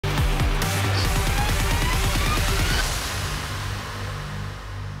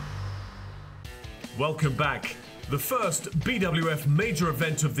Welcome back. The first BWF major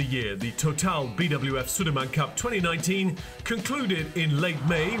event of the year, the TOTAL BWF Sudirman Cup 2019, concluded in late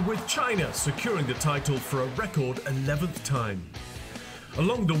May with China securing the title for a record 11th time.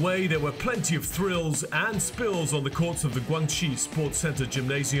 Along the way, there were plenty of thrills and spills on the courts of the Guangxi Sports Center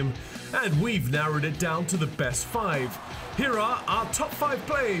Gymnasium, and we've narrowed it down to the best 5. Here are our top 5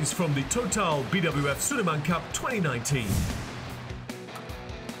 plays from the TOTAL BWF Sudirman Cup 2019.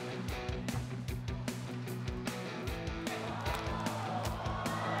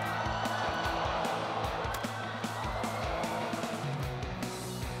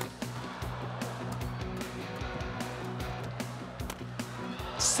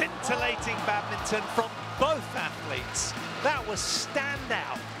 Scintillating badminton from both athletes. That was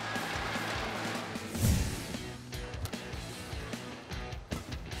standout.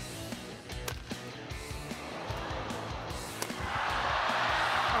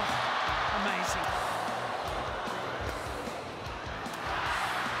 Oh, amazing.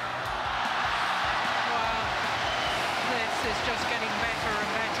 Wow, this is just getting better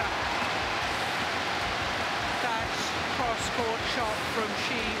and better. That cross-court shot from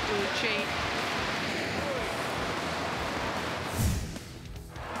Shi Uchi.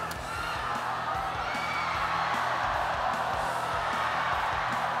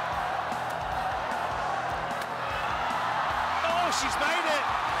 Oh, she's made it!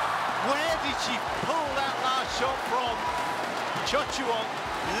 Where did she pull that last shot from? Chochuan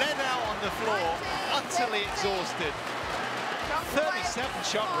led out on the floor, utterly exhausted.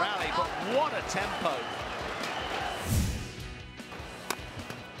 37-shot rally, but what a tempo.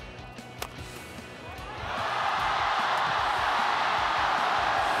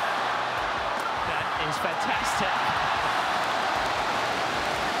 Is fantastic.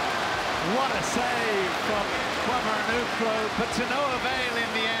 What a save from Kwamaranukro, but to no avail in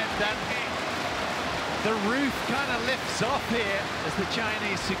the end, and the roof kind of lifts off here as the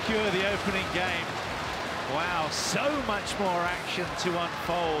Chinese secure the opening game. Wow, so much more action to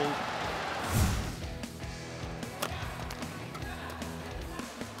unfold.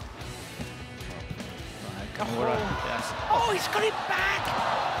 Oh, he's got it back!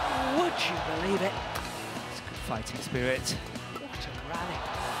 Would you believe it? It's good fighting spirit. What a rally.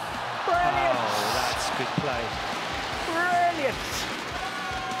 Brilliant! Oh, that's good play. Brilliant!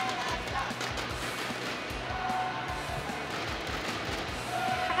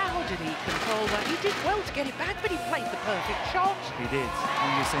 How did he control that? He did well to get it back, but he played the perfect shot. He did. And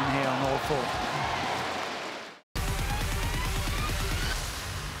you're seeing here on all 4.